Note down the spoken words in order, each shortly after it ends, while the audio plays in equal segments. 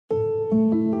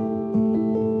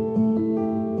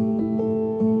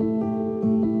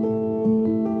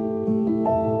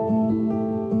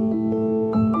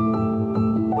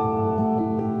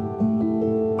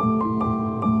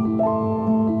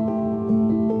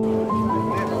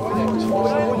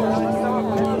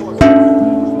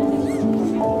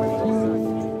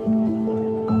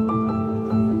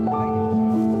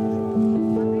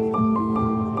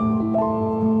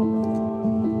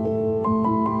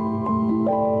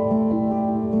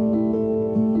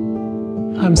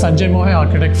I'm Sanjay Mohe,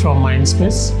 architect from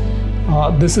Mindspace.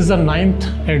 This is the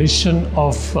 9th edition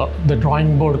of the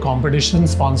drawing board competition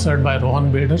sponsored by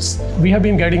Rohan Builders. We have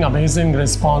been getting amazing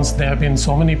response. There have been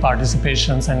so many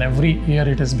participations, and every year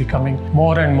it is becoming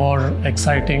more and more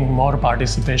exciting, more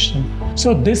participation.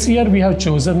 So this year we have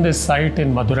chosen this site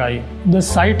in Madurai. The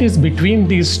site is between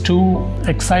these two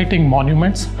exciting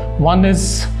monuments. One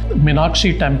is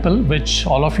Meenakshi Temple, which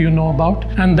all of you know about,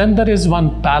 and then there is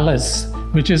one palace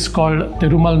which is called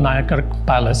Thirumal Nayakar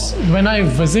Palace. When I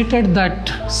visited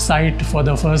that site for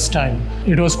the first time,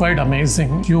 it was quite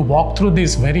amazing. You walk through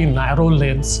these very narrow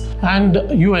lanes and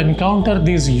you encounter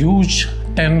these huge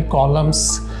 10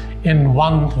 columns in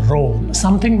one row,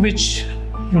 something which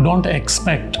you don't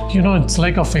expect. You know, it's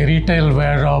like a fairy tale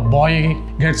where a boy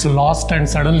gets lost and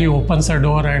suddenly opens a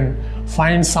door and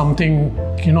finds something,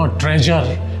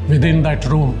 treasure within that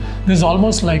room. This is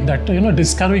almost like that,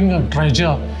 discovering a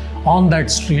treasure on that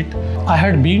street. I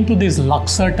had been to this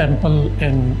Luxor temple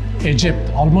in Egypt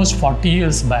almost 40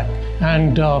 years back.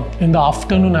 And in the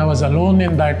afternoon, I was alone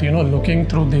in that, looking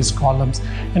through these columns.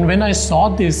 And when I saw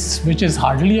this, which is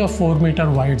hardly a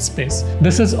 4-meter wide space,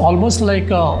 this is almost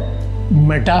like a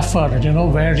metaphor,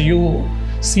 where you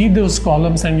see those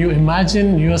columns and you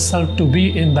imagine yourself to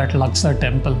be in that Luxor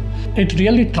temple. It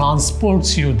really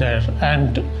transports you there,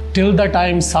 and till the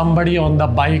time somebody on the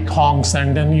bike honks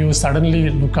and then you suddenly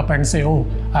look up and say, oh,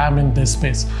 I am in this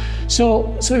space.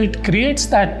 So it creates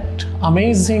that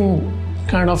amazing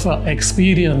kind of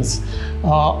experience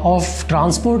of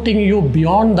transporting you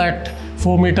beyond that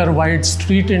 4-meter wide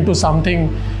street into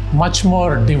something much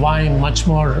more divine, much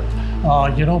more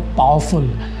powerful.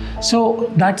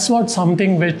 So that's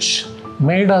something which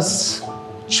made us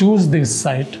choose this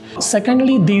site.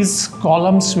 Secondly, these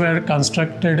columns were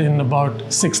constructed in about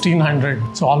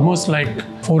 1600, so almost like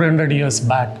 400 years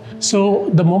back. So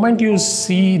the moment you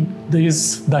see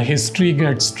this, the history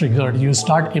gets triggered. You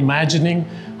start imagining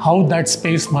how that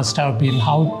space must have been,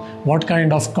 what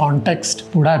kind of context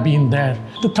would have been there.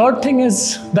 The third thing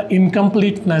is the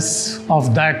incompleteness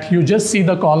of that. You just see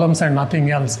the columns and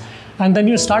nothing else. And then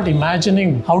you start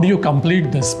imagining, how do you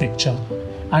complete this picture?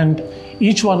 And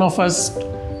each one of us,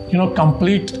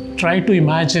 try to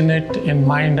imagine it in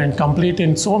mind and complete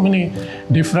in so many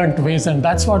different ways. And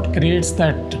that's what creates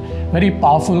that very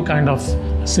powerful kind of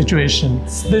situation.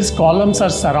 These columns are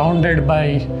surrounded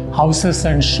by houses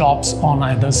and shops on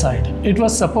either side. It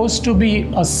was supposed to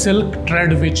be a silk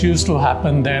thread which used to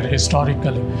happen there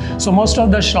historically. So most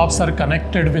of the shops are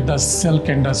connected with the silk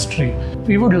industry.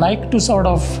 We would like to sort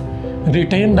of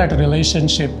retain that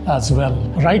relationship as well.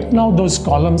 Right now, those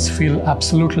columns feel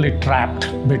absolutely trapped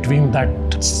between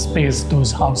that space,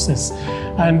 those houses,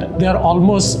 and they're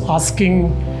almost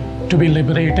asking to be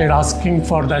liberated, asking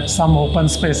for that some open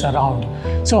space around.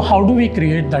 So how do we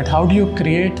create that? How do you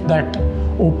create that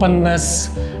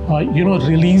openness,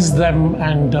 release them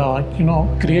and,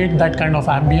 create that kind of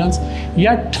ambience,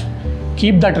 yet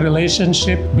keep that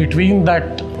relationship between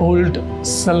that old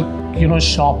silk,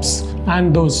 shops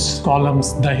and those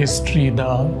columns, the history,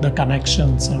 the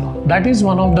connections, That is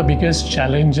one of the biggest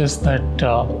challenges that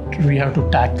we have to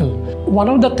tackle. One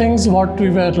of the things what we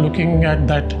were looking at,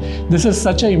 that this is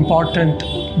such an important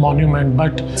monument,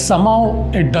 but somehow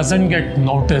it doesn't get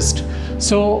noticed.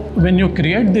 So when you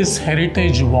create this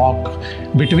heritage walk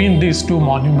between these two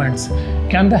monuments,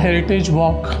 can the heritage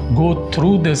walk go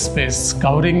through this space,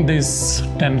 covering these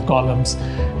 10 columns,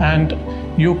 and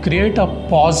you create a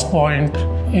pause point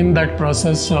in that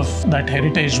process of that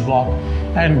heritage walk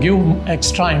and give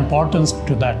extra importance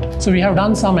to that. So we have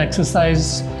done some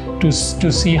exercise to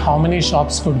see how many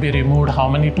shops could be removed, how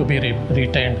many to be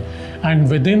retained. And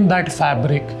within that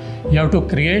fabric, you have to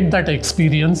create that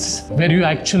experience where you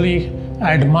actually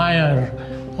admire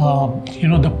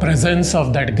the presence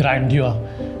of that grandeur.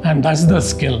 And that's the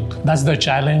skill, that's the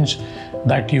challenge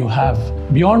that you have.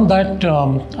 Beyond that,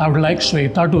 I would like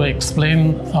Swetha to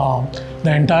explain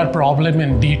the entire problem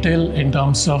in detail in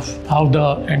terms of how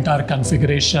the entire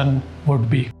configuration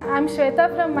would be. I'm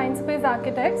Swetha from Mindspace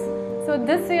Architects. So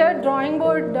this year drawing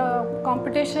board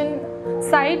competition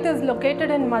site is located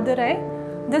in Madurai.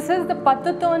 This is the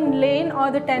Pathu Thoon Lane or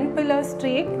the 10-pillar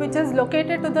street, which is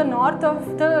located to the north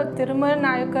of the Thirumal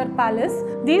Nayakar Palace.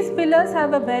 These pillars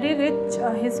have a very rich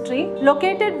history.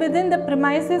 Located within the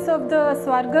premises of the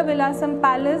Swarga Vilasam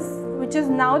Palace, which is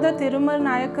now the Thirumal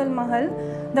Nayakar Mahal,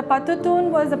 the Pathu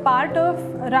Thoon was a part of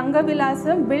Ranga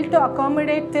Vilasam, built to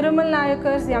accommodate Thirumal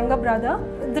Nayakar's younger brother.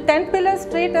 The 10-pillar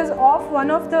street is off one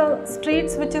of the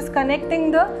streets which is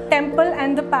connecting the temple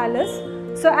and the palace.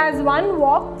 So as one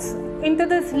walks into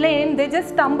this lane, they just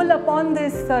stumble upon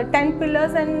these 10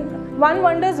 pillars and One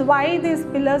wonders why these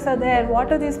pillars are there,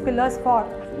 what are these pillars for?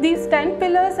 These 10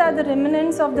 pillars are the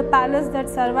remnants of the palace that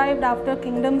survived after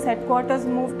kingdom's headquarters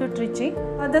moved to Trichy.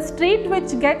 The street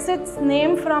which gets its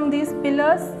name from these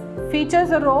pillars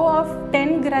features a row of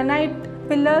 10 granite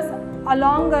pillars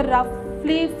along a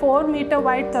roughly 4-meter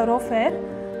wide thoroughfare.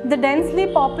 The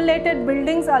densely populated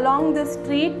buildings along the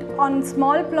street on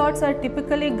small plots are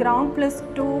typically ground plus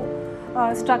 2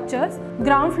 structures.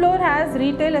 Ground floor has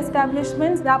retail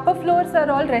establishments. The upper floors are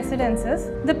all residences.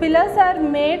 The pillars are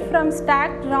made from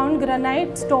stacked round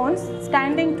granite stones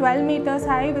standing 12 meters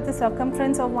high with a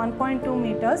circumference of 1.2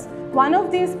 meters. One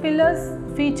of these pillars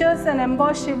features an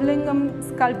embossed Shivlingam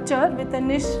sculpture with a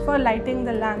niche for lighting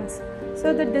the lamps.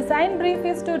 So the design brief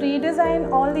is to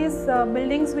redesign all these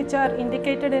buildings which are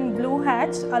indicated in blue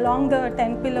hatch along the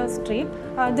 10 pillar street.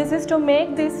 This is to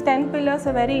make these 10 pillars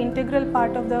a very integral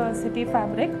part of the city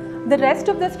fabric. The rest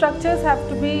of the structures have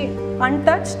to be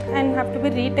untouched and have to be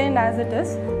retained as it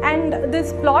is. And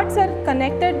these plots are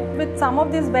connected with some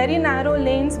of these very narrow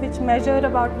lanes which measure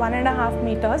about 1.5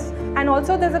 meters. And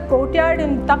also there's a courtyard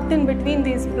tucked in between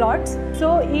these plots.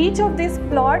 So each of these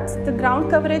plots, the ground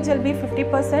coverage will be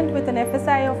 50% with an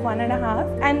FSI of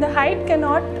 1.5, and the height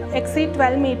cannot exceed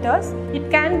 12 meters. It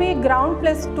can be ground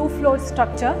plus 2 floor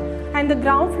structure, and the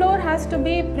ground floor has to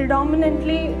be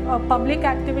predominantly public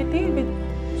activity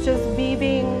which is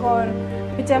weaving or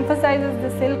which emphasizes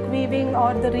the silk weaving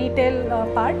or the retail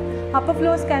part. Upper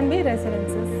floors can be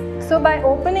residences. So by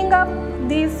opening up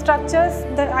these structures,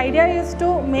 the idea is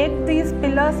to make these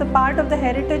pillars a part of the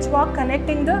heritage walk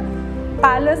connecting the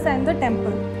palace and the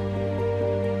temple.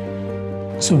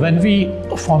 So when we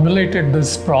formulated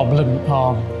this problem,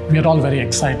 we are all very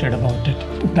excited about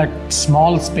it. That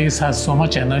small space has so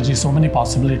much energy, so many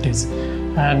possibilities,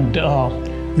 and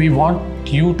we want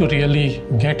you to really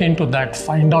get into that,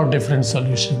 find out different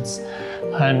solutions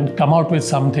and come out with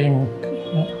something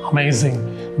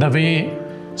amazing. The way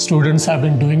students have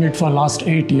been doing it for the last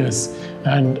 8 years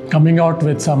and coming out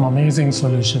with some amazing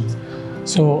solutions.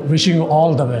 So wishing you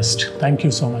all the best. Thank you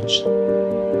so much.